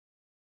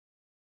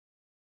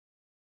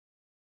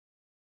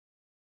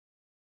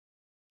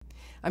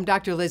I'm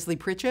Dr. Leslie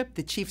Prichep,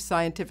 the Chief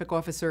Scientific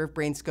Officer of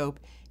BrainScope,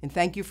 and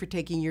thank you for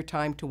taking your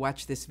time to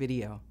watch this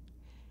video.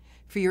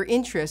 For your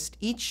interest,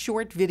 each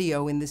short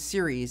video in this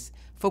series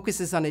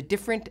focuses on a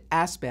different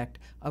aspect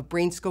of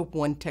BrainScope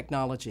One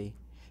technology.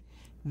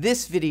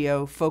 This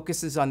video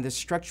focuses on the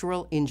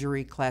Structural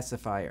Injury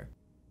Classifier.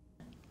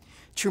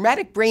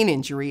 Traumatic brain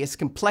injury is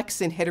complex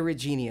and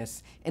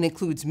heterogeneous and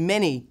includes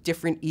many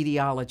different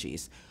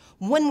etiologies.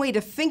 One way to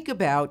think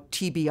about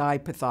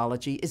TBI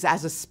pathology is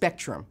as a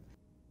spectrum.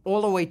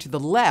 All the way to the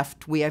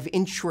left, we have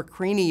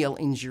intracranial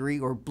injury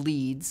or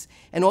bleeds,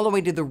 and all the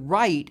way to the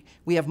right,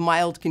 we have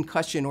mild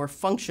concussion or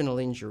functional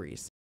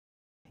injuries.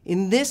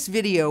 In this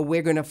video,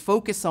 we're going to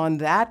focus on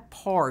that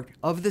part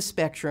of the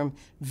spectrum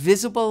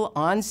visible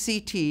on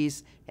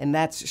CTs, and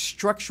that's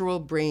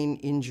structural brain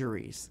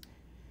injuries.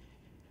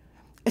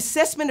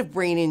 Assessment of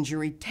brain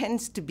injury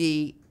tends to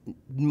be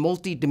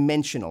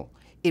multidimensional.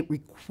 It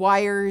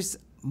requires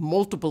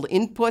multiple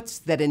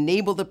inputs that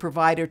enable the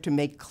provider to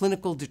make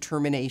clinical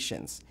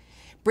determinations.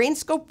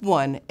 BrainScope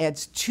One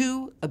adds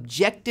 2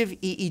 objective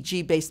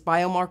EEG-based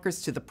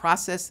biomarkers to the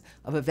process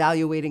of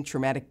evaluating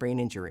traumatic brain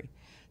injury: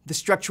 the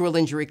Structural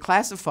Injury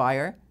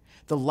Classifier,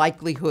 the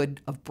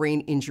likelihood of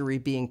brain injury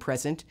being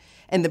present,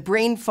 and the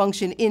Brain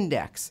Function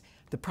Index,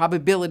 the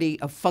probability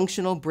of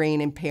functional brain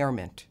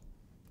impairment.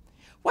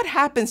 What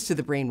happens to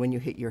the brain when you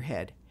hit your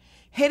head?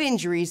 Head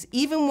injuries,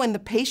 even when the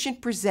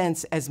patient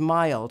presents as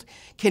mild,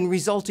 can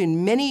result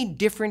in many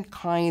different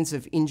kinds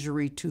of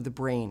injury to the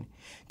brain: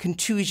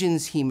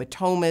 contusions,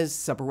 hematomas,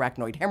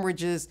 subarachnoid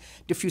hemorrhages,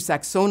 diffuse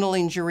axonal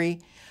injury.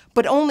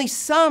 But only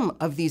some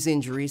of these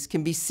injuries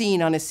can be seen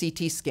on a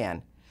CT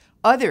scan.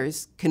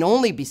 Others can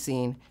only be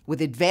seen with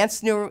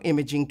advanced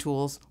neuroimaging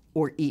tools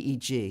or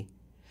EEG.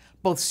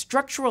 Both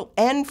structural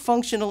and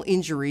functional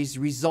injuries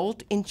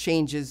result in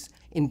changes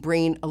in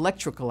brain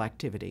electrical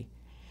activity,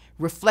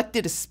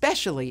 reflected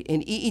especially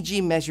in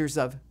EEG measures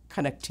of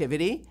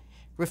connectivity,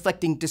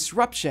 reflecting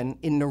disruption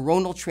in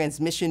neuronal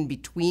transmission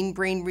between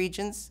brain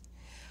regions,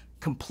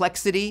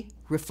 complexity,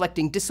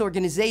 reflecting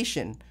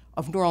disorganization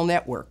of neural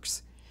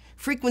networks,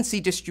 frequency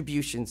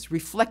distributions,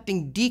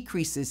 reflecting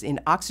decreases in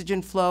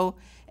oxygen flow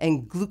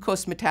and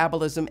glucose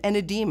metabolism, and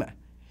edema.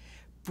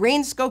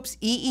 BrainScope's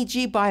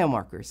EEG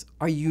biomarkers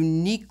are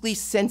uniquely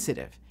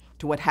sensitive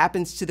to what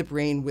happens to the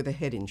brain with a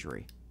head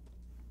injury.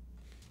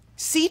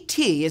 CT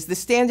is the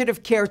standard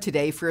of care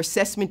today for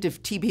assessment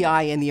of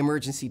TBI in the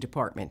emergency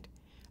department.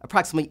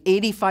 Approximately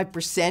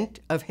 85%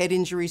 of head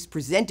injuries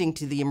presenting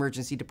to the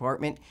emergency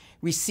department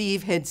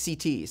receive head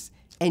CTs,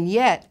 and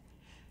yet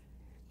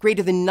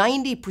greater than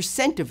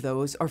 90% of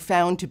those are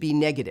found to be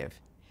negative.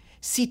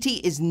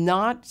 CT is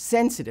not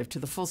sensitive to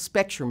the full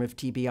spectrum of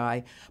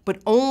TBI,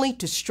 but only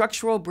to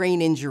structural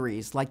brain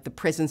injuries like the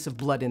presence of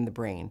blood in the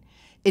brain.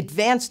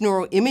 Advanced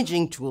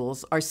neuroimaging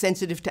tools are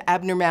sensitive to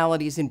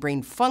abnormalities in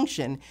brain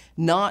function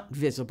not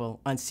visible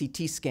on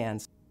CT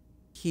scans.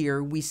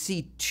 Here we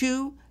see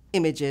 2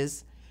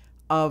 images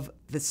of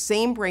the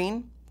same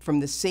brain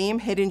from the same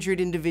head-injured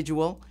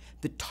individual.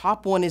 The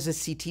top one is a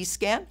CT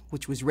scan,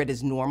 which was read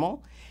as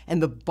normal, and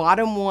the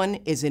bottom one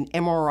is an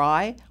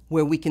MRI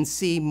where we can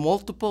see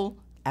multiple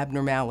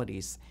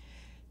abnormalities.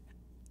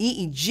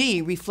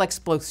 EEG reflects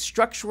both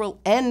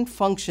structural and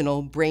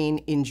functional brain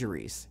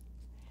injuries.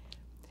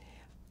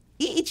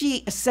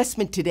 EEG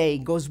assessment today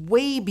goes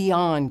way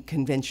beyond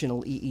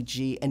conventional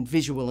EEG and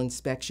visual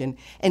inspection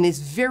and is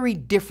very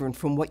different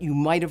from what you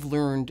might have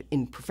learned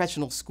in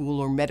professional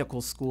school or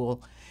medical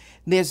school.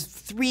 There's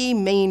 3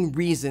 main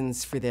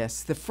reasons for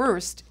this. The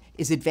first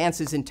is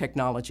advances in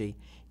technology.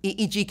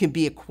 EEG can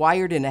be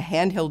acquired in a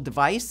handheld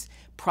device,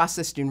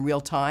 processed in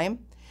real time.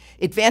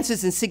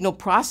 Advances in signal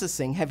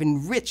processing have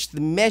enriched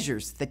the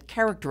measures that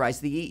characterize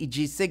the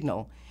EEG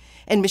signal.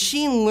 And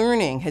machine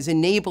learning has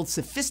enabled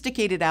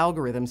sophisticated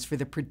algorithms for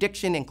the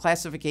prediction and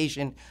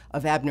classification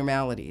of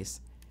abnormalities.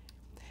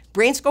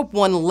 BrainScope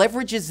One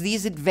leverages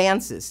these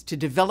advances to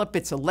develop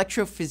its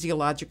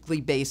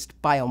electrophysiologically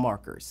based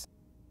biomarkers.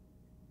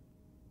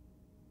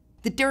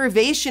 The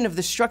derivation of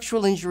the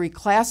Structural Injury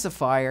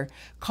Classifier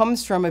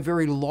comes from a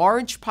very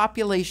large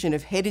population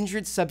of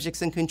head-injured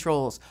subjects and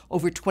controls,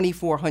 over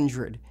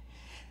 2,400.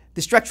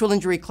 The Structural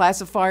Injury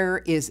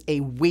Classifier is a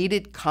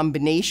weighted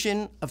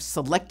combination of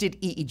selected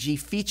EEG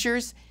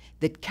features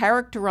that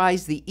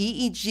characterize the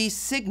EEG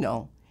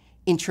signal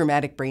in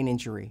traumatic brain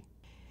injury.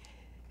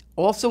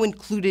 Also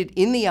included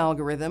in the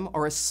algorithm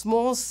are a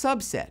small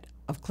subset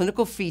of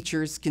clinical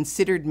features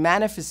considered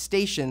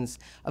manifestations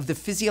of the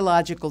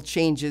physiological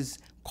changes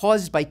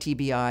caused by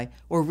TBI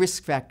or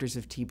risk factors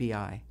of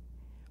TBI.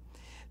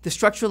 The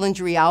structural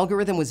injury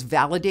algorithm was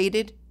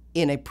validated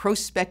in a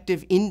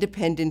prospective,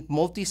 independent,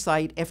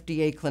 multi-site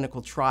FDA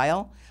clinical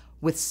trial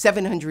with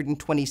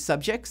 720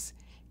 subjects,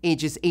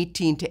 ages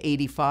 18 to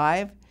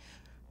 85,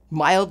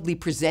 mildly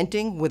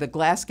presenting with a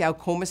Glasgow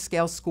Coma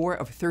Scale score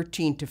of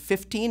 13 to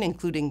 15,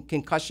 including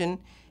concussion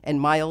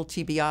and mild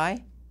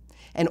TBI,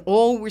 and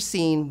all were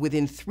seen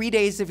within 3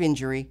 days of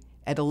injury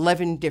at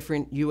 11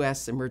 different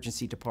U.S.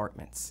 emergency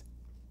departments.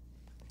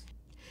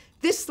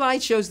 This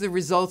slide shows the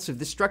results of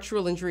the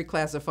Structural Injury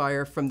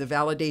Classifier from the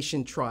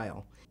validation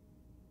trial.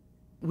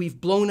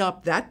 We've blown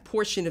up that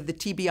portion of the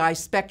TBI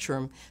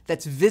spectrum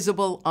that's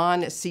visible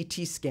on a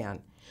CT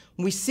scan.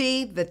 We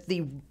see that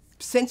the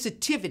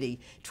sensitivity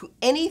to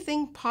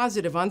anything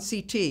positive on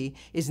CT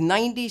is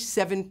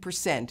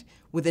 97%,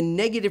 with a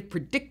negative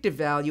predictive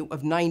value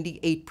of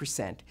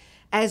 98%.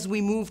 As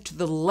we move to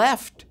the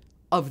left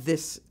of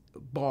this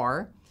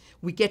bar,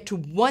 we get to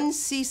 1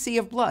 cc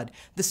of blood,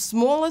 the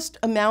smallest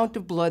amount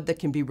of blood that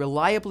can be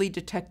reliably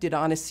detected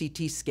on a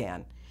CT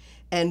scan.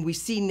 And we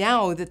see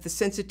now that the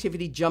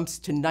sensitivity jumps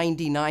to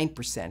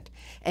 99%.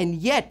 And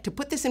yet, to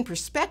put this in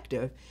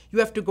perspective, you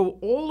have to go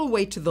all the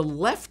way to the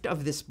left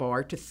of this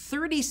bar to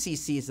 30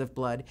 cc's of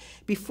blood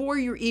before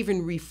you're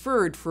even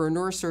referred for a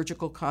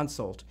neurosurgical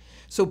consult.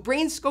 So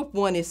BrainScope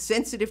One is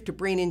sensitive to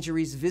brain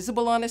injuries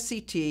visible on a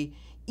CT,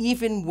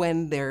 even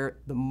when they're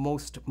the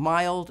most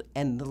mild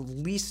and the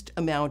least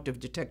amount of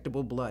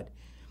detectable blood.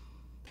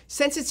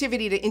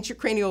 Sensitivity to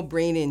intracranial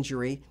brain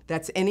injury,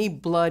 that's any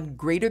blood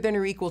greater than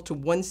or equal to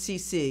 1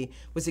 cc,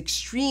 was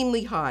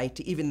extremely high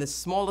to even the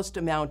smallest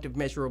amount of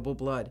measurable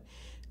blood.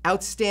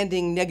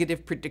 Outstanding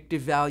negative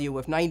predictive value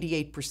of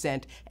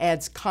 98%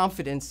 adds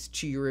confidence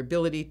to your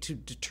ability to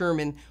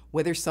determine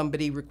whether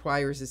somebody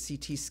requires a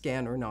CT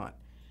scan or not.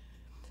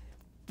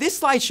 This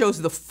slide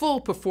shows the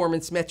full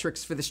performance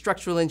metrics for the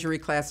Structural Injury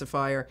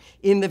Classifier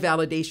in the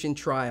validation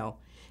trial.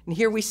 And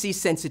here we see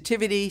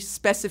sensitivity,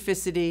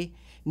 specificity,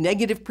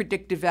 negative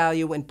predictive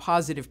value, and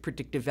positive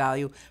predictive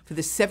value for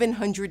the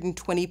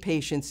 720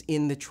 patients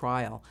in the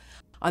trial.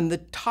 On the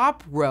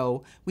top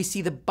row, we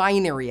see the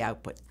binary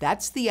output.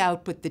 That's the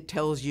output that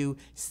tells you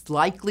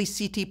likely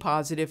CT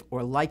positive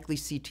or likely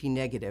CT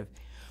negative.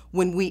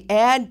 When we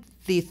add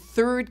the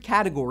third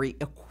category,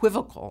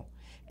 equivocal,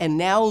 and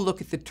now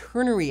look at the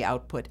ternary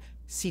output,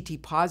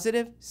 CT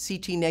positive,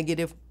 CT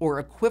negative, or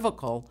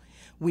equivocal,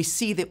 we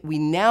see that we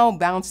now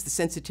bounce the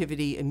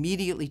sensitivity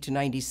immediately to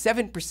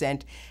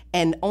 97%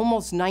 and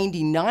almost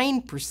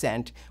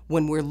 99%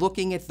 when we're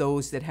looking at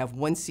those that have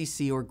 1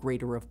 cc or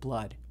greater of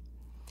blood.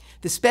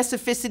 The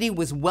specificity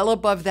was well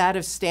above that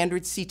of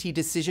standard CT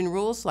decision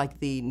rules like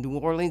the New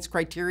Orleans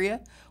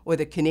criteria or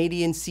the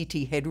Canadian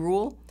CT head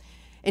rule.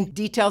 And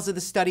details of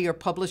the study are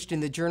published in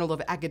the Journal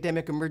of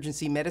Academic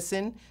Emergency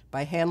Medicine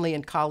by Hanley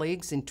and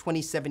colleagues in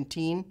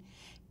 2017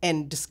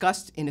 and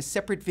discussed in a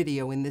separate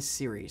video in this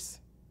series.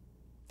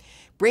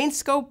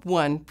 BrainScope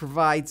One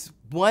provides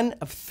one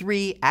of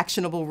 3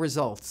 actionable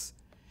results.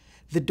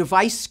 The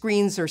device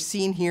screens are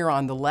seen here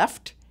on the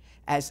left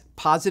as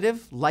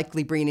positive,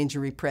 likely brain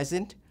injury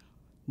present,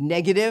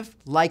 negative,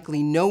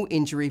 likely no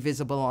injury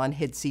visible on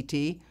head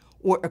CT,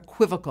 or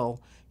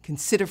equivocal,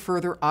 consider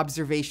further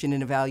observation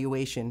and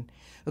evaluation.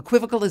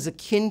 Equivocal is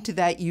akin to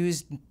that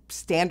used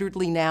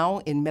standardly now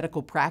in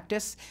medical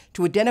practice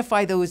to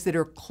identify those that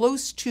are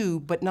close to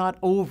but not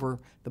over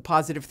the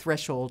positive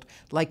threshold,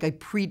 like a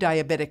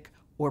pre-diabetic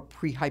or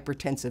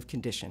pre-hypertensive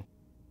condition.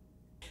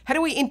 How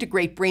do we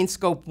integrate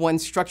BrainScope One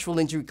Structural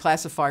Injury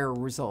Classifier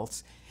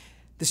results?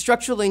 The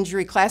Structural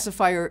Injury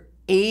Classifier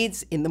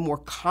aids in the more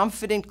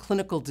confident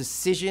clinical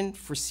decision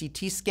for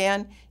CT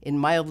scan in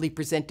mildly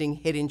presenting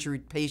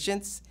head-injured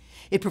patients.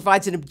 It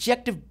provides an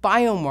objective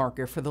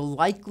biomarker for the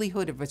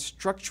likelihood of a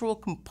structural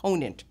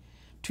component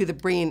to the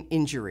brain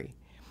injury.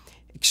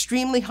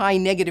 Extremely high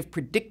negative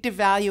predictive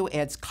value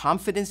adds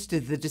confidence to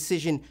the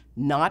decision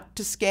not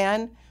to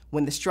scan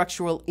when the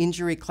Structural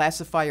Injury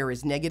Classifier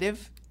is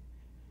negative.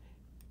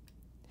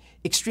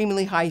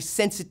 Extremely high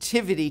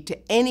sensitivity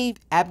to any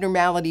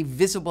abnormality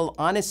visible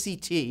on a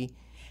CT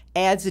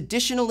adds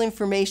additional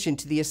information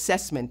to the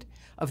assessment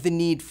of the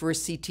need for a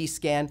CT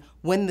scan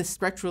when the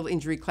Structural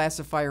Injury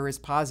Classifier is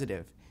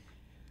positive.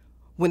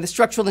 When the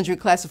Structural Injury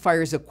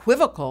Classifier is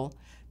equivocal,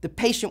 the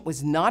patient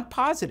was not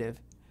positive,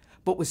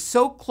 but was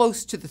so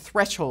close to the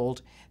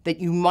threshold that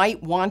you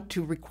might want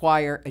to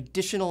require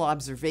additional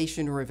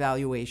observation or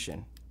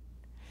evaluation.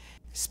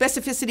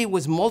 Specificity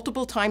was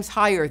multiple times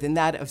higher than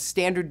that of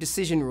standard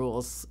decision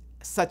rules,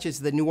 such as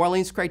the New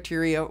Orleans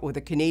criteria or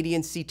the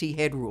Canadian CT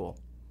head rule.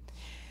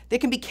 There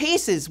can be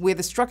cases where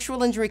the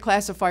Structural Injury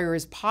Classifier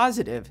is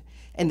positive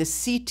and the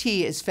CT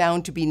is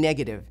found to be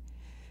negative,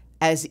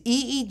 as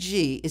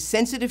EEG is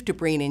sensitive to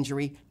brain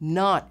injury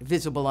not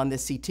visible on the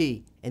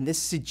CT, and this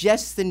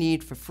suggests the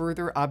need for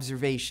further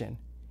observation.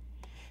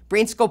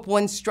 BrainScope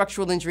One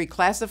Structural Injury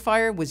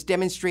Classifier was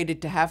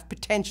demonstrated to have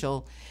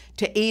potential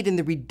to aid in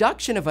the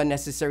reduction of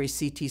unnecessary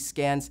CT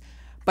scans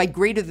by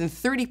greater than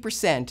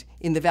 30%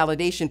 in the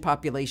validation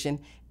population,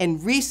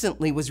 and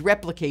recently was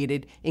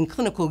replicated in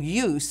clinical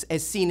use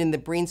as seen in the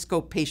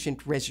BrainScope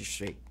patient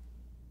registry.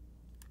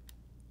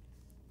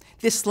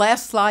 This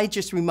last slide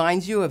just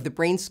reminds you of the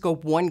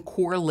BrainScope One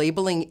core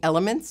labeling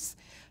elements.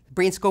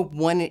 BrainScope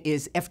One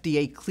is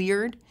FDA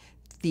cleared.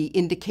 The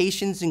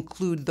indications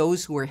include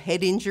those who are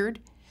head injured,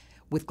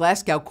 with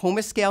Glasgow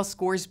Coma Scale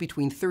scores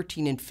between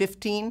 13 and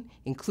 15,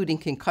 including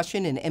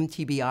concussion and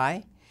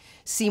MTBI,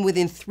 seen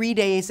within 3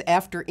 days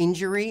after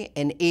injury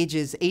and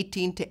ages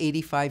 18 to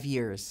 85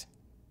 years.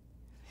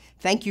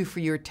 Thank you for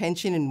your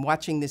attention in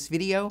watching this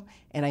video,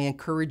 and I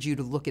encourage you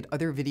to look at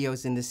other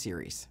videos in this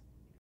series.